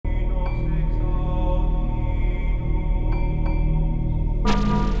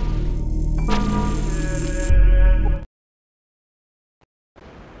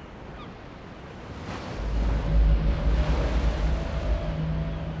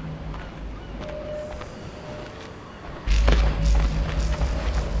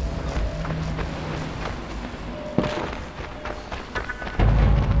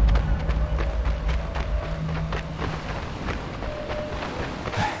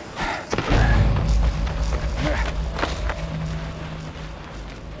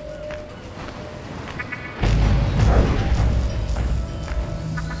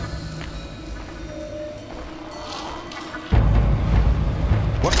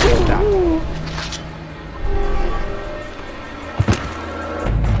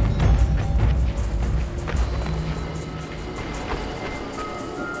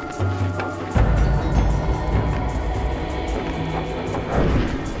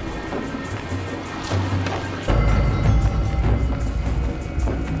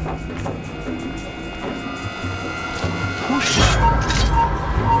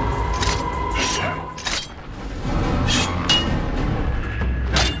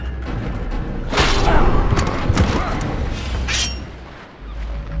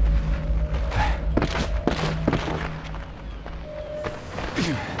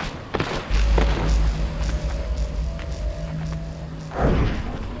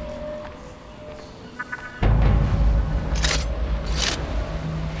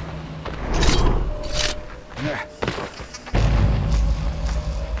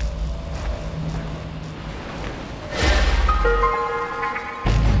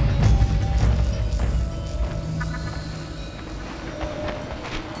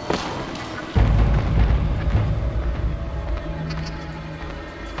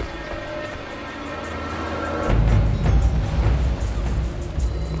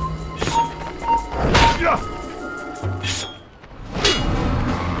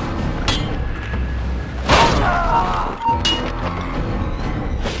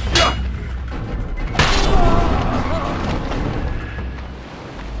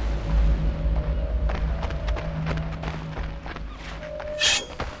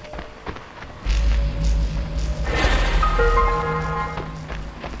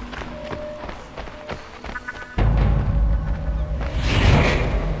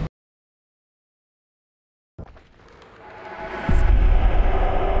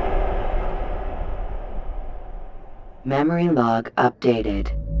Memory log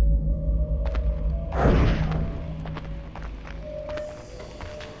updated.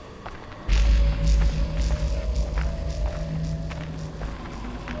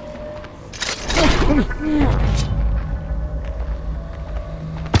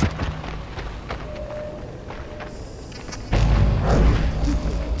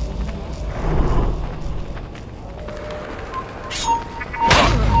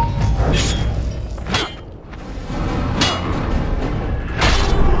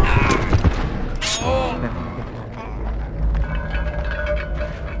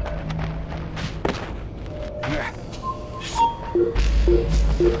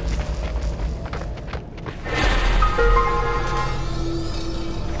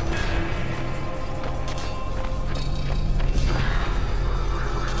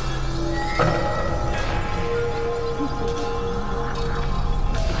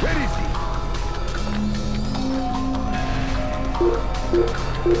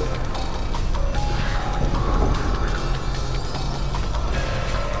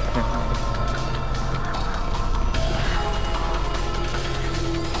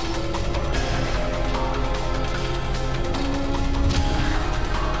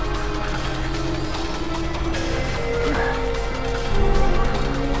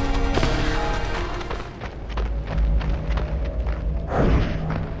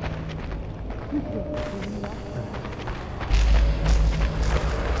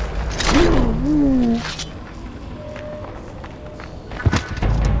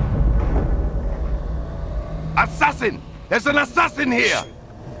 Assassin! There's an assassin here!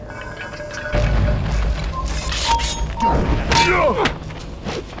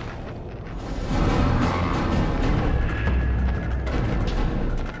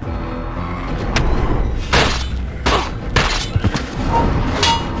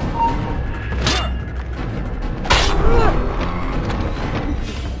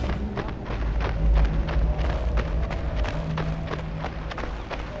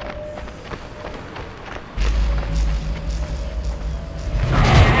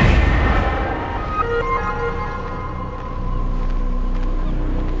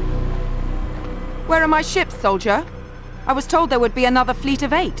 Where are my ships, soldier? I was told there would be another fleet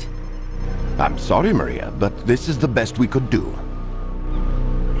of 8. I'm sorry, Maria, but this is the best we could do.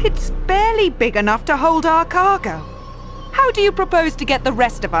 It's barely big enough to hold our cargo. How do you propose to get the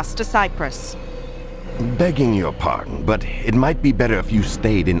rest of us to Cyprus? Begging your pardon, but it might be better if you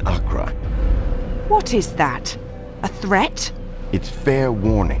stayed in Accra. What is that? A threat? It's fair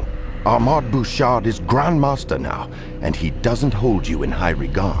warning. Ahmad Bouchard is Grand Master now, and he doesn't hold you in high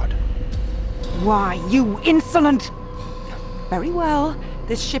regard. Why, you insolent... Very well,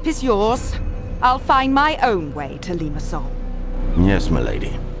 this ship is yours. I'll find my own way to Limassol. Yes,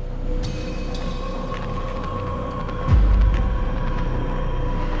 milady.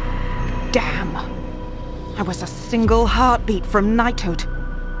 Damn! I was a single heartbeat from knighthood.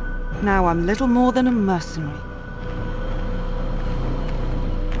 Now I'm little more than a mercenary.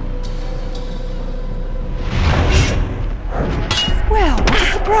 Well, what a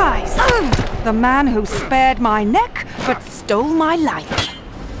surprise! The man who spared my neck, but stole my life.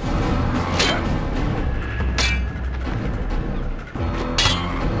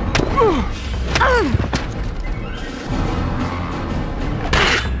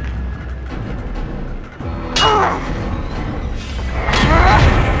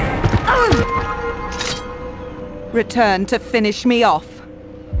 Return to finish me off.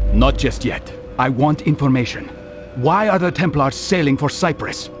 Not just yet. I want information. Why are the Templars sailing for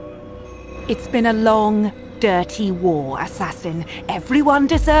Cyprus? It's been a long, dirty war, assassin. Everyone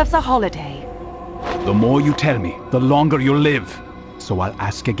deserves a holiday. The more you tell me, the longer you'll live. So I'll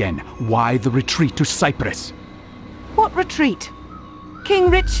ask again, why the retreat to Cyprus? What retreat? King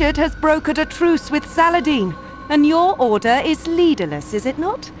Richard has brokered a truce with Saladin, and your order is leaderless, is it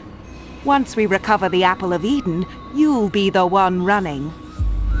not? Once we recover the Apple of Eden, you'll be the one running.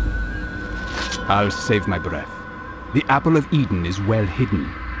 I'll save my breath. The Apple of Eden is well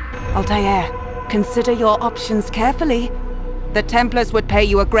hidden. Altair, consider your options carefully. The Templars would pay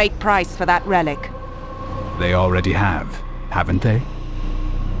you a great price for that relic. They already have, haven't they?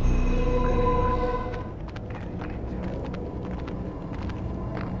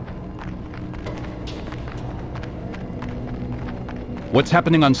 What's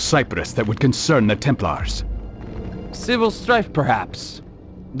happening on Cyprus that would concern the Templars? Civil strife, perhaps.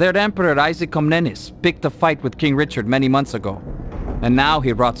 Their Emperor Isaac Comnenus picked a fight with King Richard many months ago, and now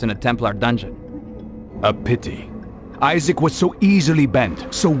he rots in a Templar dungeon. A pity. Isaac was so easily bent,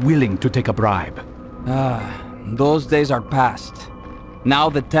 so willing to take a bribe. Those days are past. Now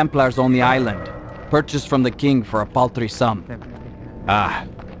the Templars own the island, purchased from the king for a paltry sum.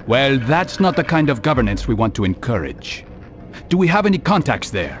 Well, that's not the kind of governance we want to encourage. Do we have any contacts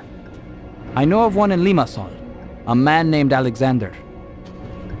there? I know of one in Limassol, a man named Alexander.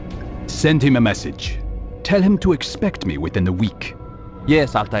 Send him a message. Tell him to expect me within the week.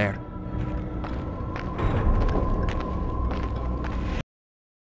 Yes, Altair.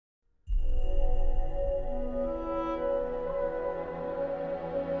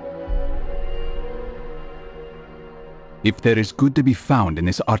 If there is good to be found in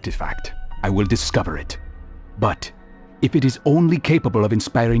this artifact, I will discover it. But if it is only capable of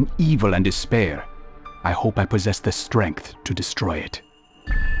inspiring evil and despair, I hope I possess the strength to destroy it.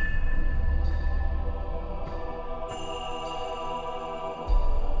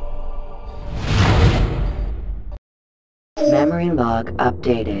 Memory log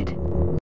updated.